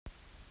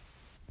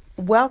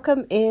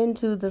Welcome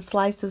into the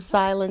Slice of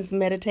Silence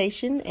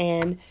meditation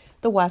and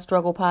the Why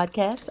Struggle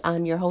podcast.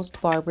 I'm your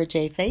host, Barbara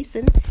J.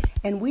 Faison,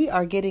 and we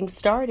are getting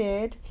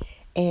started.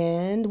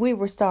 And we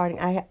were starting.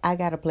 I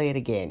got to play it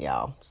again,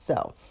 y'all.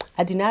 So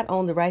I do not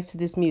own the rights to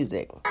this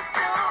music.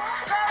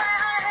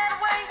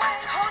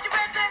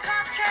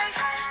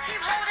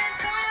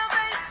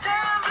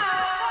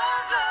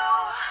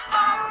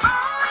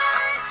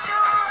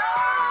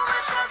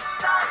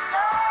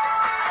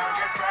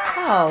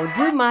 Oh,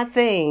 do my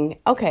thing.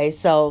 Okay,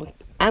 so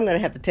I'm going to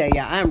have to tell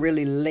y'all, I'm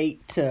really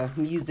late to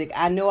music.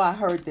 I know I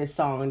heard this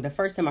song. The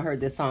first time I heard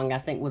this song, I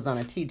think, was on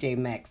a TJ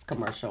Maxx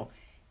commercial.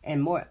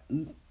 And more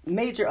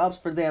major ups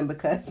for them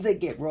because they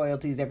get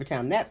royalties every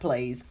time that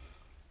plays.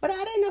 But I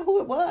didn't know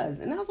who it was.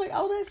 And I was like,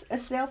 oh, that's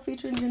Estelle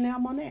featuring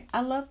Janelle Monáe. I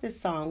love this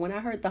song. When I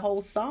heard the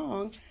whole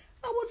song,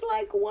 I was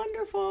like,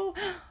 wonderful.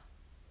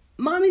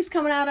 Mommy's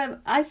coming out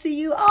of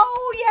ICU.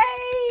 Oh,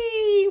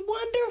 yay!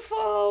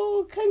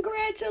 Wonderful.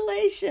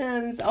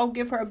 Congratulations. Oh,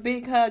 give her a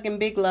big hug and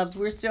big loves.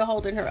 We're still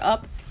holding her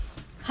up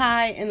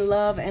high in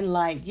love and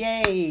light.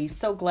 Yay.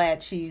 So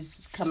glad she's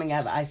coming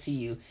out of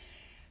ICU.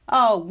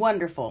 Oh,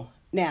 wonderful.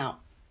 Now,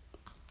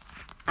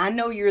 I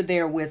know you're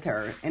there with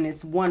her, and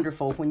it's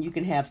wonderful when you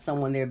can have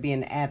someone there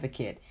being an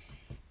advocate.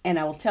 And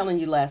I was telling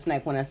you last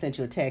night when I sent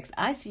you a text,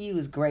 ICU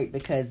is great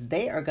because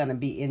they are going to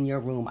be in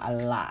your room a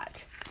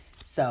lot.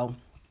 So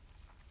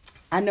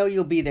I know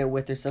you'll be there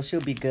with her, so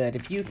she'll be good.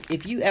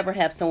 If you ever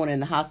have someone in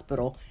the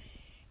hospital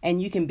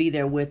and you can be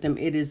there with them,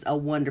 it is a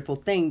wonderful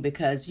thing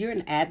because you're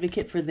an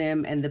advocate for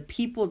them, and the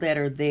people that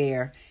are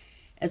there,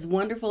 as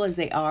wonderful as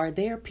they are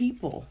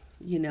people.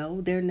 You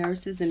know, they're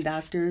nurses and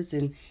doctors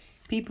and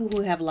people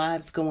who have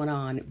lives going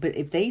on. But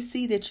if they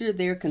see that you're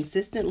there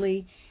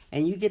consistently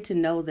and you get to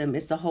know them,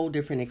 it's a whole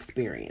different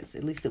experience.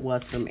 At least it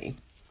was for me.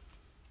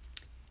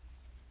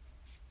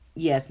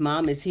 Yes,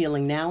 Mom is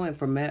healing now and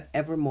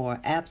forevermore.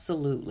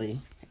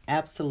 Absolutely.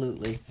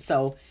 Absolutely.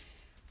 So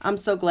I'm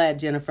so glad,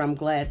 Jennifer. I'm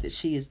glad that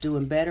she is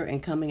doing better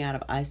and coming out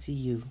of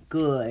ICU.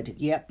 Good.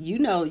 Yep. You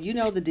know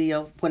the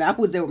deal. When I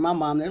was there with my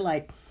mom, they're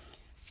like,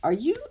 Are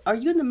you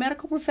in the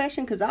medical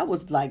profession? Because I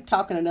was like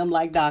talking to them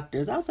like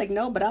doctors. I was like,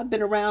 no, but I've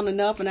been around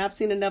enough and I've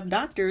seen enough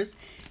doctors.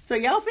 So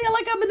y'all feel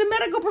like I'm in the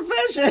medical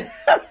profession,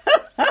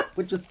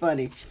 which was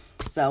funny.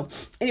 So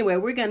anyway,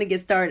 we're going to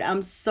get started.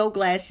 I'm so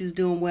glad she's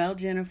doing well,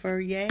 Jennifer.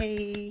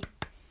 Yay.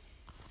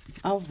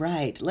 All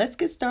right. Let's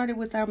get started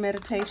with our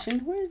meditation.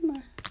 Where's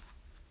my...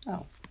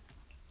 Oh.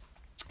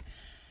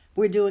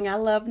 We're doing our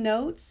love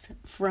notes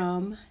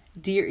from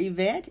Dear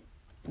Yvette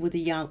with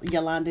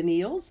Yolanda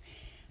Niels.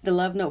 The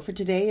love note for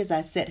today is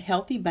I set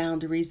healthy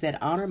boundaries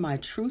that honor my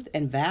truth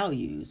and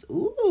values.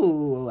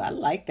 Ooh, I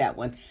like that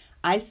one.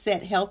 I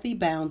set healthy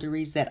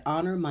boundaries that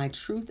honor my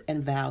truth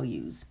and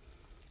values.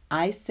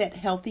 I set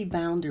healthy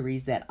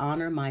boundaries that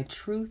honor my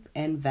truth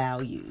and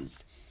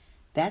values.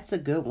 That's a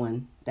good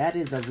one. That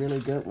is a really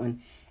good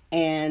one.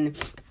 And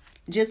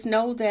just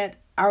know that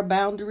our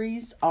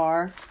boundaries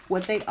are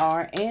what they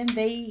are and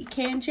they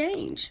can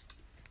change.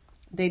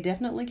 They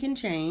definitely can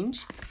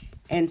change.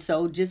 And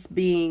so just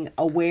being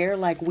aware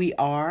like we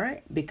are,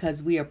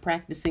 because we are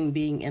practicing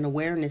being in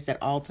awareness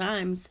at all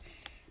times,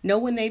 know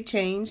when they've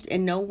changed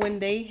and know when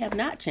they have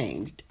not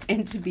changed,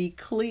 and to be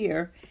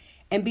clear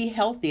and be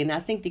healthy. And I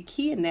think the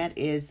key in that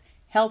is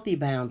healthy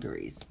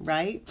boundaries,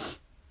 right?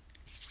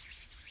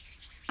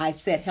 I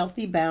set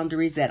healthy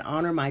boundaries that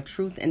honor my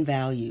truth and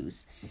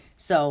values.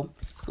 So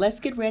let's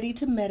get ready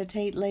to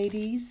meditate,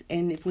 ladies.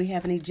 And if we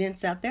have any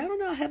gents out there, I don't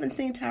know, I haven't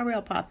seen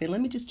Tyrell pop in.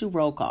 Let me just do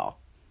roll call.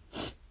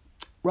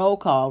 Roll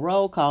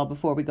call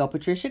before we go.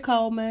 Patricia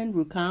Coleman,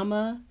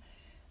 Rukama,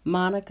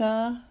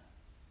 Monica,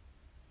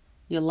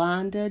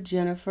 Yolanda,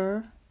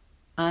 Jennifer,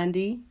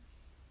 Andy,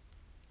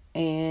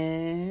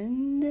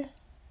 and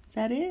is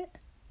that it? I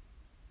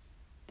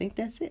think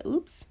that's it.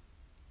 Oops.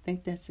 I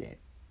think that's it.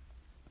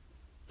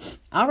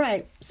 All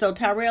right. So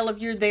Tyrell, if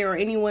you're there or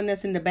anyone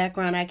that's in the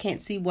background I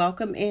can't see,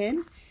 welcome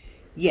in.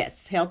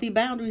 Yes, healthy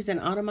boundaries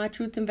and honor my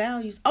truth and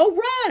values. Oh,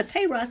 Russ.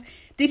 Hey, Russ.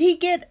 Did he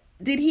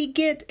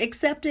get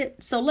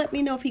accepted? So let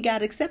me know if he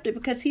got accepted,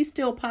 because he's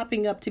still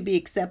popping up to be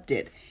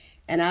accepted.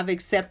 And I've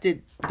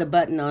accepted the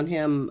button on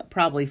him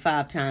probably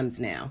 5 times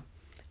now.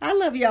 I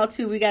love y'all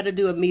too. We got to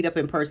do a meetup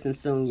in person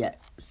soon.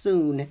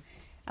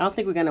 I don't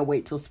think we're going to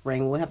wait till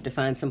spring. We'll have to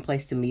find some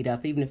place to meet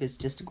up, even if it's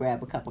just to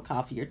grab a cup of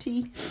coffee or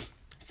tea.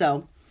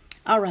 So,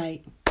 all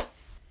right.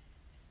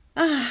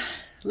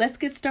 Let's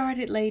get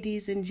started,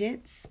 ladies and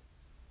gents.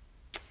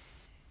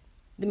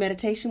 The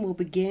meditation will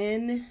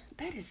begin.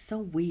 That is so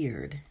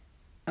weird.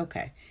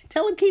 Okay.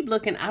 Tell him keep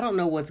looking. I don't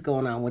know what's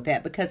going on with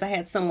that, because I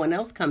had someone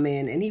else come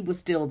in and he was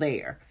still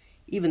there,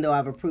 even though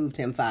I've approved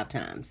him 5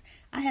 times.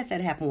 I had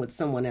that happen with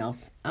someone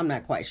else. I'm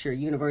not quite sure.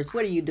 Universe,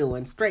 what are you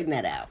doing? Straighten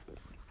that out.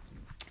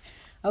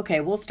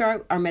 Okay, we'll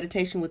start our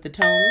meditation with the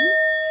tone,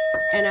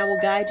 and I will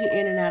guide you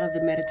in and out of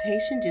the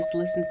meditation. Just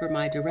listen for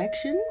my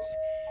directions,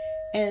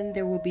 and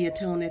there will be a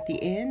tone at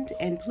the end.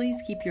 And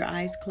please keep your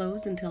eyes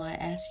closed until I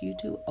ask you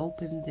to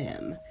open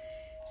them.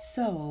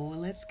 So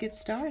let's get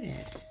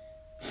started.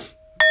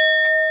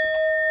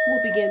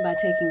 We'll begin by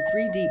taking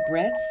 3 deep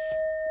breaths.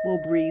 We'll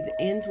breathe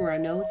in through our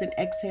nose and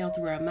exhale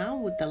through our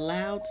mouth with a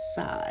loud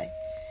sigh.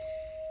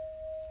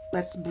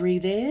 Let's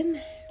breathe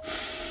in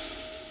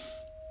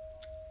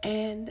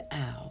and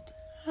out.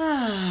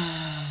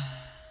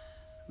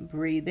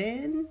 Breathe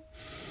in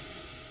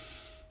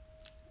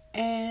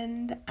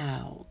and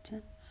out.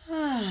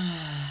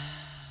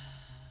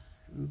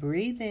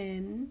 Breathe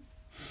in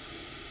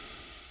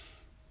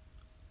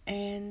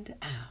and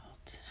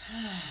out.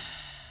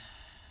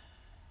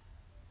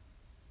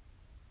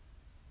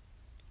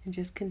 And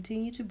just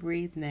continue to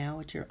breathe now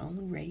at your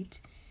own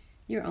rate,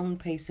 your own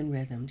pace and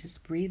rhythm,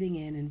 just breathing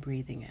in and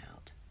breathing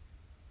out.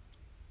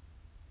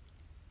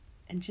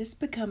 And just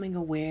becoming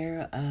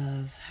aware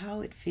of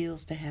how it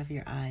feels to have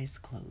your eyes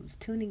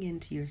closed, tuning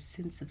into your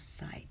sense of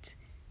sight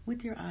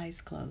with your eyes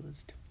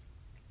closed.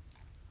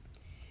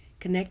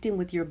 Connecting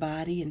with your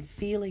body and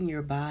feeling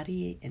your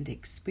body and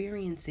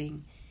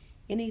experiencing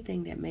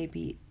anything that may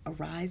be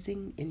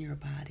arising in your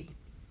body.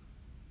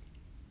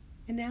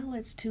 And now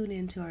let's tune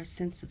into our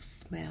sense of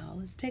smell.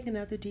 Let's take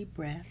another deep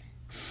breath.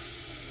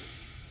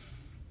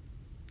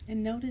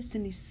 And notice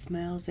any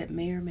smells that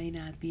may or may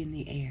not be in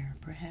the air.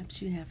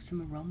 Perhaps you have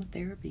some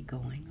aromatherapy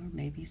going, or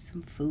maybe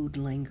some food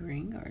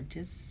lingering, or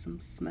just some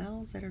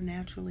smells that are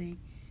naturally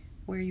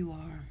where you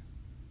are.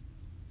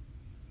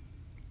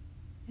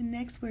 And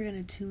next we're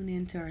going to tune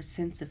into our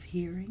sense of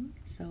hearing.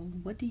 So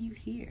what do you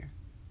hear?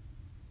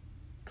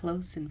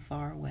 Close and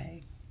far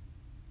away.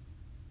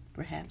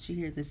 Perhaps you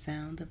hear the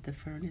sound of the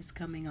furnace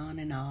coming on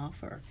and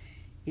off, or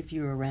if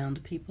you're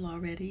around people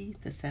already,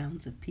 the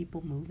sounds of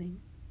people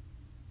moving.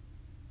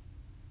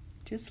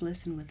 Just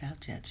listen without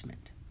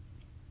judgment.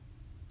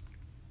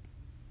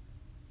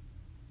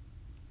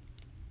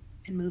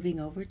 And moving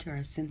over to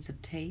our sense of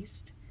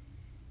taste,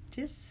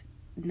 just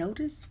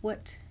notice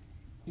what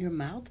your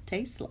mouth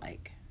tastes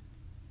like.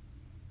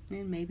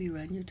 And maybe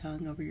run your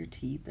tongue over your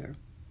teeth, or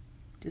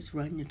just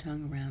run your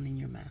tongue around in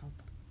your mouth.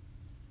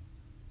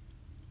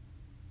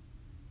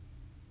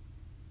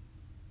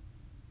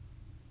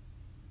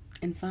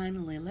 And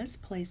finally, let's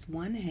place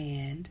one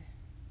hand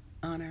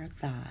on our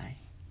thigh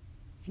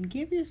and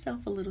give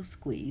yourself a little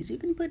squeeze. You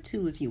can put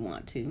 2 if you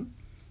want to,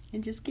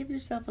 and just give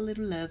yourself a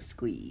little love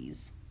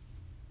squeeze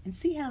and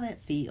see how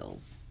that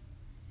feels.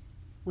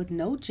 With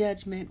no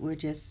judgment, we're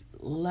just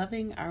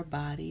loving our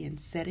body and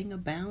setting a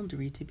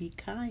boundary to be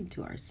kind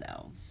to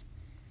ourselves.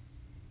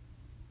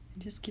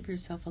 And just give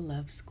yourself a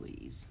love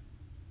squeeze.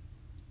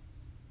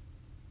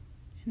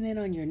 And then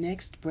on your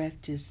next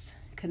breath, just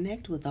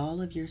connect with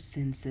all of your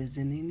senses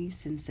and any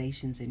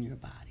sensations in your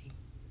body.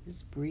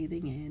 Just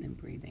breathing in and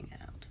breathing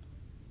out.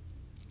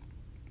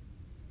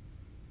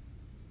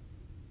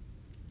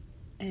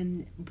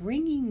 And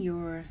bringing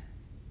your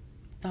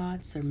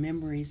thoughts or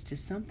memories to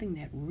something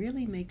that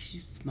really makes you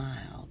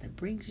smile, that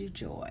brings you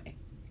joy.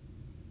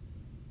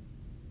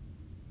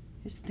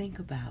 Just think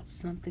about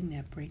something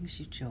that brings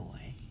you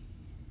joy.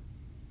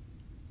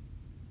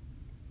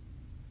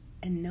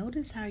 And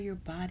notice how your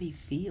body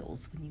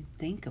feels when you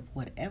think of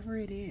whatever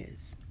it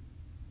is.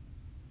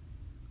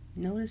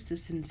 Notice the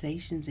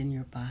sensations in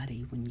your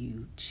body when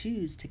you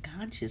choose to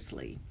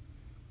consciously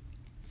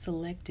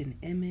select an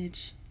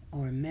image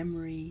or a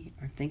memory,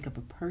 or think of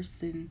a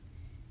person,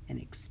 an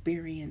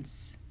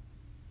experience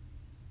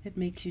that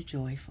makes you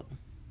joyful.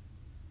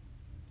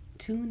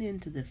 Tune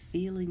into the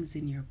feelings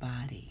in your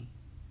body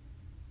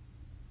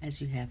as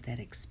you have that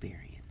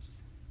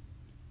experience.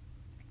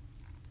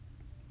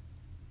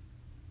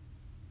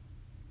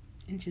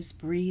 And just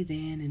breathe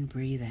in and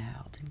breathe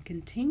out, and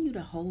continue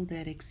to hold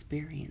that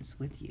experience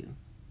with you.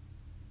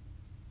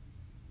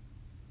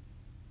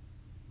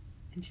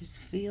 And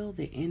just feel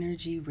the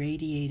energy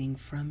radiating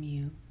from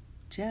you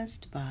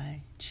just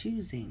by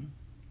choosing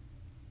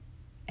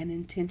an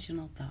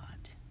intentional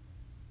thought.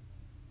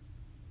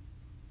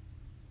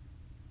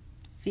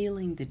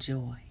 Feeling the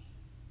joy,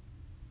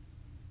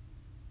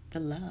 the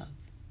love,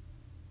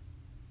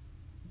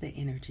 the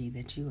energy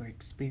that you are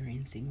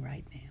experiencing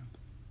right now.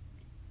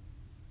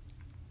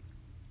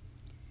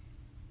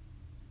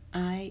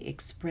 I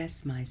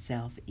express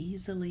myself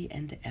easily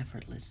and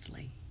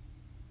effortlessly.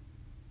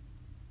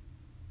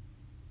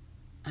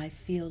 I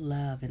feel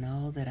love in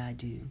all that I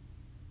do.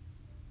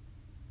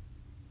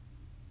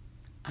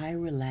 I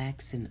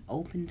relax and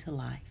open to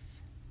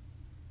life.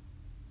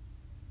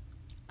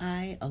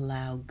 I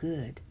allow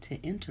good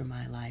to enter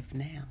my life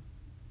now.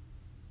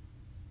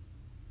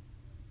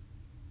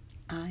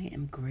 I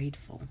am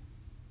grateful.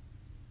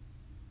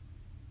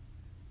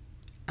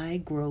 I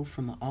grow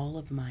from all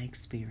of my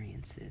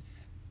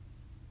experiences.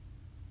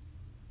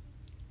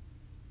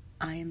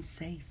 I am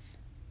safe.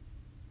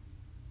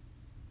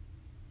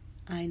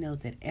 I know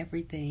that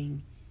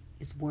everything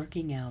is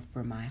working out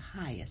for my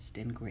highest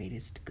and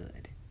greatest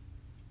good.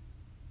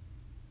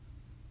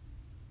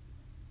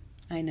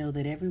 I know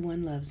that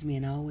everyone loves me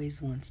and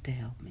always wants to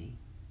help me.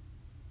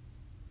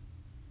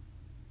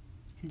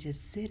 And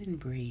just sit and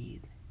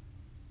breathe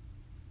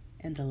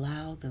and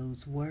allow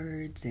those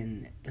words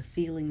and the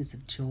feelings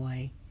of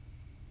joy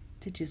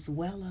to just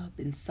well up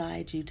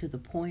inside you to the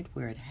point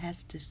where it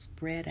has to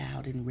spread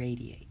out and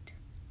radiate.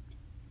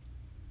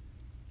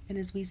 And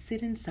as we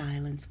sit in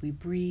silence, we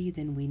breathe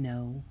and we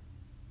know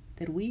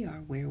that we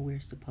are where we're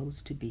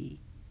supposed to be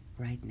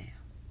right now.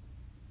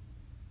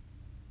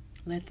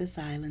 Let the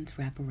silence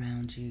wrap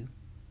around you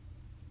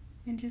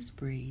and just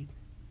breathe.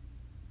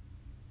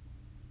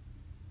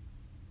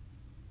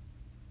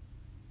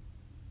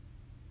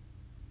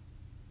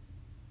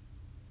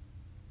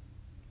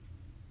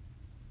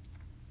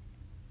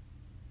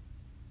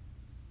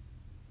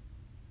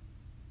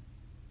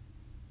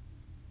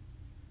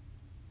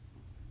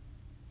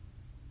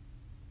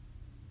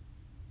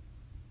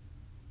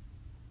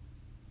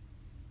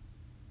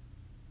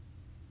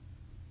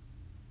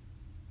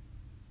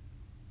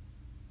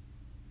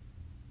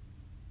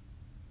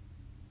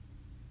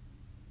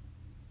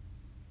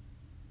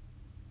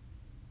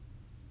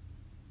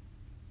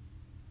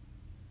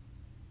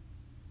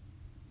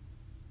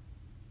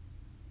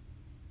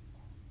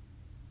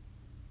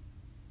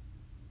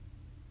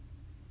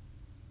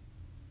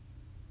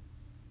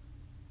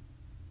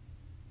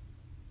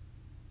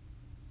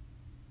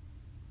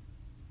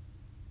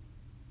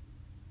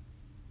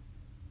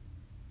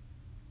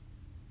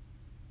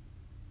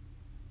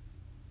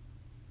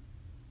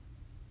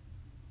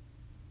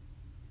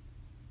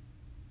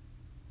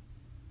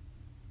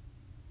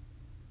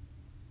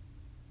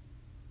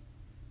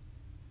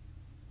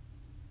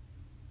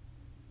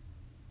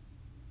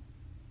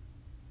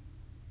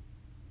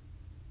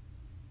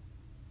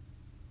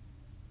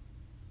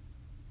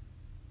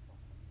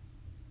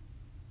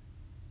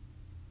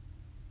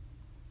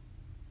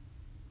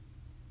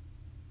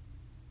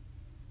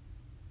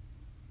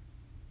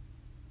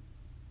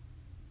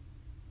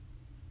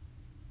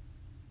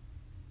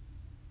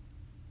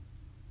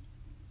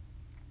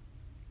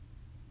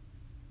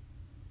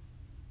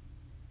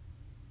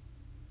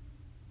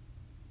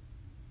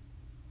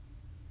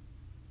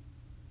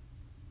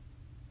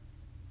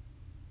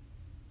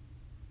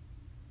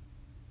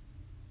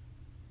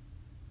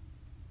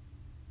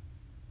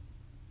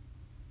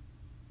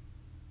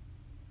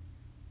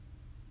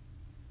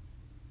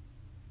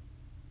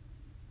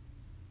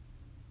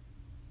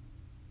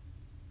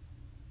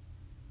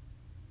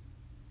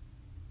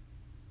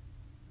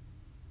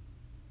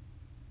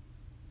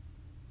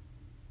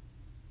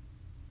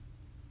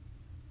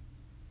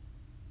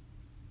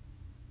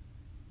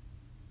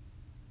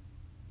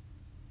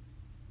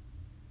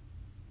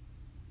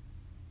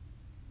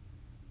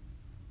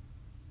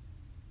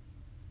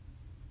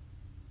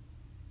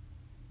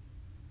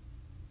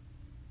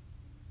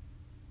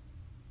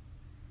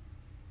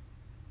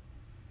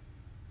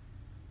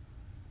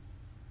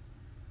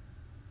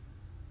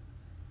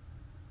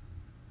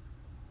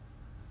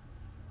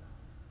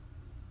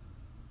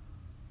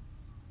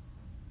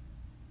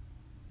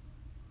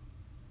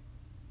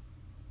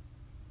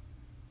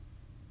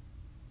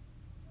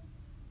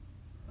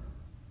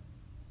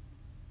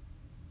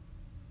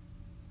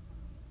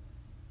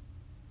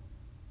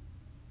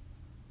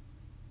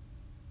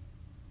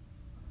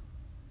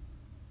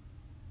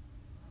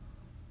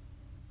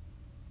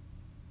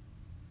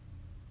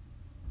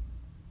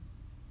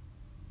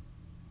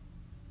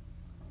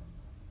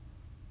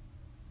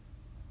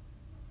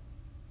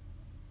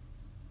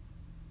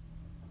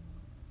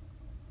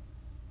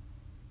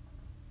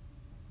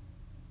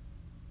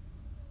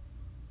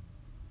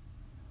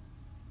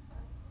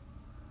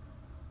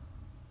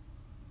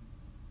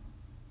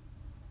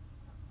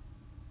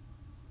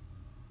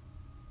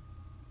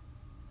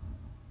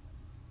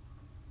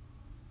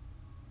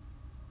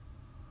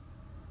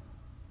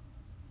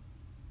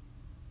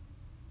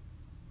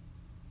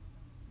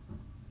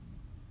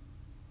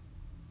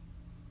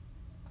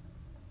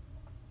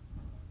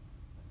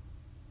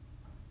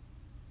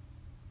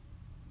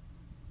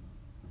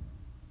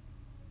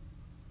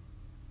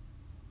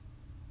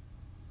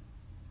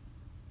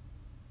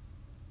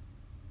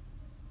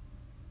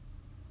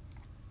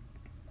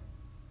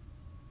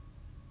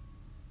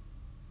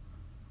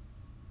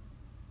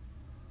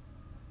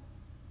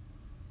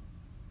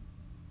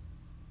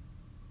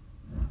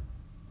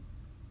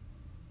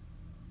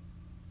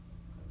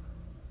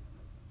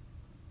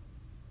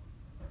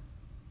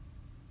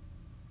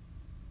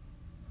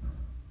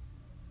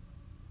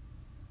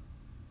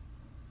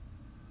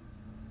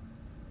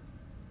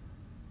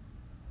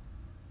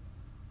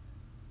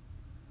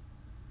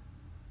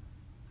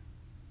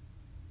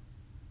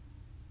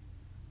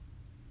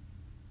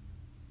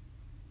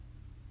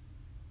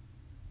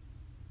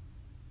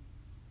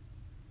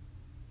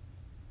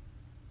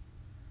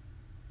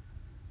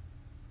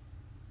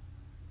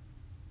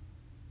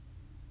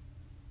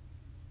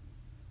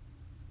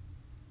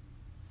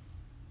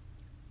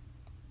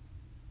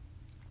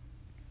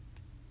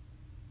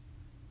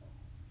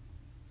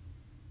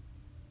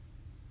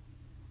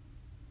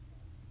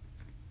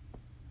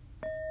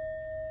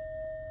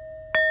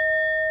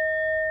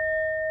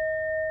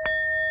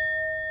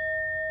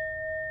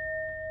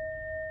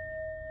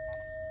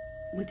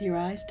 With your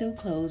eyes still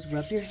closed,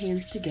 rub your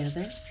hands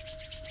together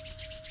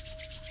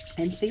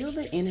and feel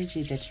the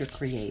energy that you're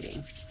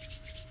creating.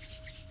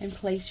 And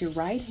place your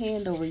right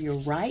hand over your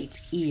right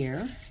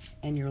ear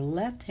and your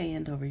left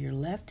hand over your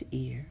left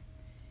ear.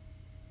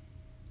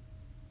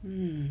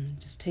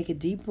 Just take a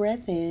deep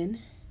breath in.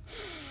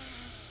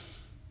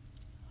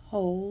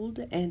 Hold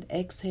and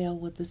exhale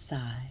with a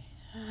sigh.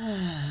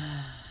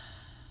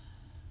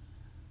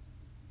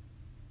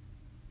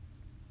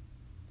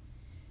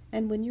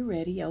 And when you're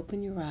ready,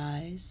 open your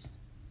eyes.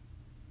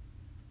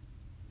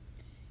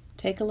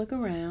 Take a look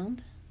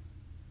around.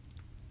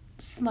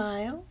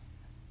 Smile.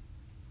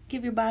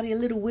 Give your body a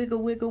little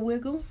wiggle, wiggle,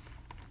 wiggle.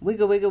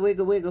 Wiggle, wiggle,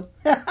 wiggle, wiggle.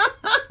 Wiggle,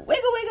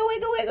 wiggle,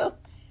 wiggle, wiggle.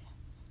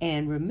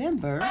 And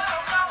remember,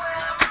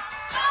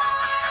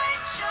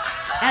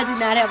 I do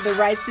not have the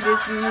rights to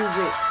this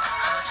music.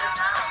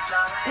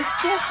 It's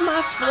just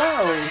my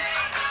flow.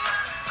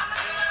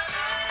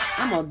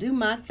 I'm going to do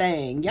my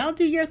thing. Y'all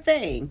do your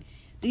thing.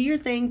 Do your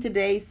thing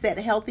today. Set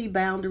healthy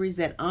boundaries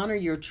that honor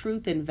your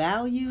truth and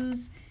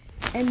values.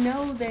 And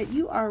know that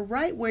you are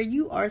right where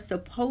you are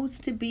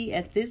supposed to be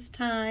at this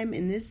time,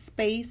 in this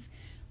space,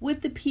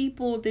 with the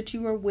people that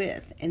you are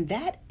with. And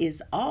that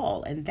is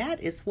all. And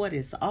that is what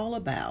it's all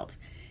about.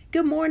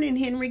 Good morning,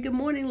 Henry. Good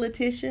morning,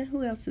 Letitia.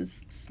 Who else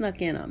has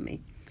snuck in on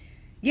me?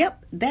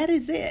 Yep, that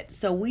is it.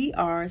 So we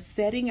are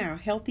setting our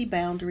healthy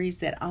boundaries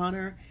that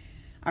honor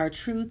our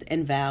truth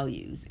and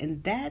values.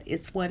 And that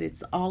is what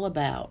it's all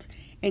about.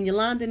 And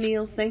Yolanda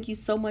Niels, thank you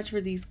so much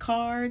for these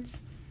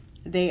cards.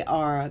 They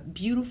are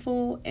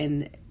beautiful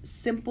and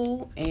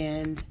simple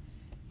and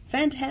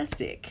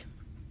fantastic.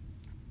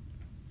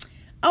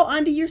 Oh,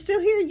 Andy, you're still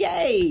here.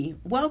 Yay.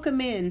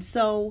 Welcome in.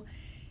 So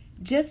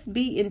just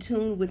be in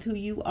tune with who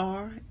you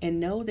are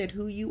and know that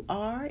who you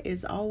are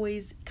is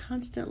always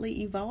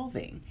constantly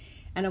evolving.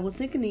 And I was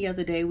thinking the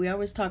other day, we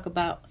always talk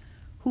about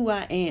who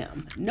I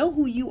am. Know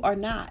who you are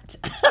not.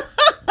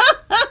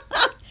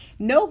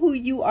 Know who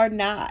you are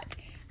not.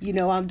 You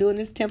know, I'm doing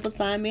this temp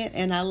assignment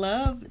and I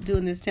love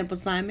doing this temp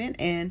assignment.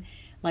 And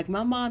like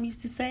my mom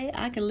used to say,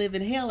 I can live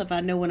in hell if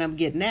I know when I'm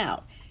getting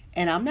out.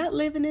 And I'm not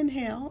living in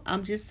hell.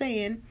 I'm just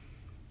saying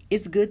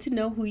it's good to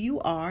know who you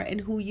are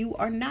and who you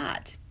are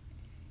not.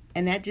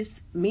 And that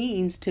just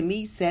means to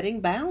me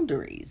setting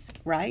boundaries,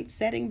 right?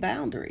 Setting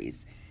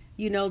boundaries.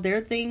 You know, there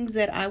are things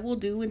that I will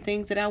do and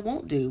things that I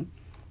won't do.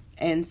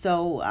 And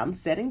so I'm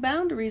setting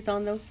boundaries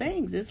on those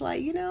things. It's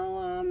like, you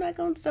know,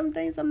 some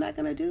things I'm not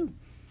going to do.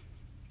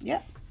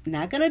 Yep.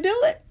 Not going to do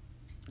it.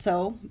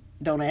 So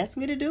don't ask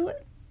me to do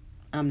it.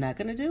 I'm not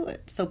going to do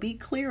it. So be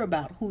clear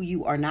about who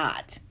you are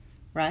not,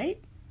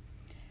 right?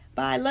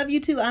 Bye. Love you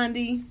too,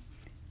 Andy.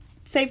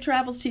 Safe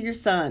travels to your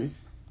son.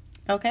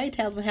 Okay.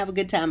 Tell them have a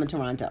good time in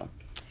Toronto.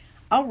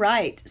 All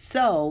right.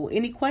 So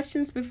any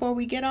questions before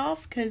we get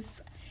off?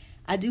 Because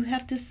I do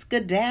have to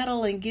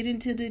skedaddle and get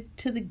into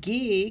the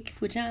gig,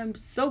 which I'm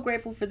so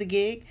grateful for the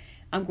gig.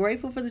 I'm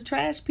grateful for the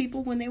trash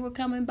people when they were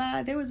coming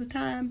by. There was a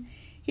time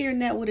hearing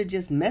that would have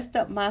just messed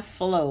up my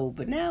flow.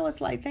 But now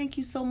it's like, thank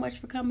you so much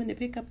for coming to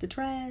pick up the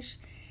trash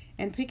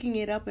and picking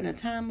it up in a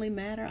timely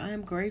manner. I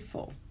am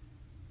grateful.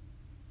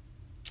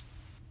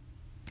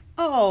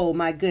 Oh,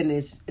 my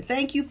goodness.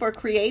 Thank you for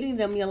creating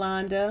them,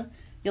 Yolanda.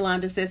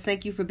 Yolanda says,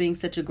 thank you for being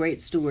such a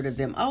great steward of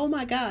them. Oh,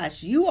 my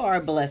gosh. You are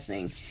a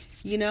blessing.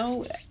 You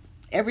know,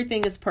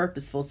 everything is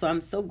purposeful. So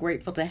I'm so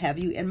grateful to have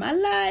you in my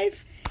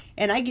life.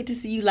 And I get to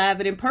see you live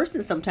and in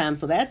person sometimes.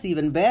 So that's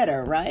even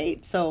better,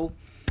 right? So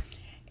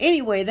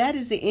anyway, that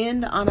is the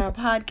end on our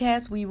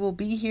podcast. We will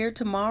be here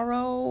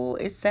tomorrow.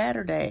 It's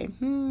Saturday.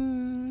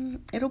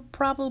 It'll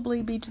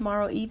probably be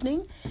tomorrow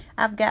evening.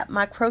 I've got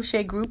my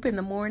crochet group in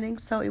the morning,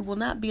 so it will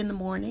not be in the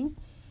morning.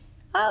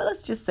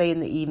 Let's just say in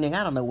the evening.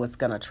 I don't know what's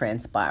going to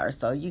transpire.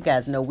 So you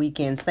guys know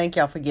weekends. Thank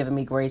y'all for giving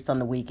me grace on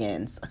the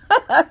weekends.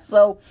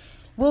 So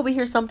we'll be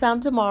here sometime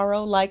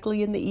tomorrow,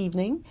 likely in the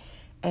evening.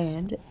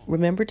 And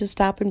remember to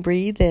stop and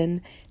breathe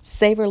and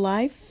savor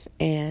life.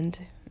 And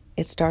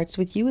it starts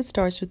with you. It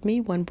starts with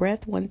me. One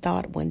breath, one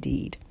thought, one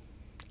deed.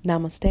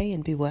 Namaste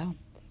and be well.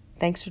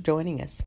 Thanks for joining us.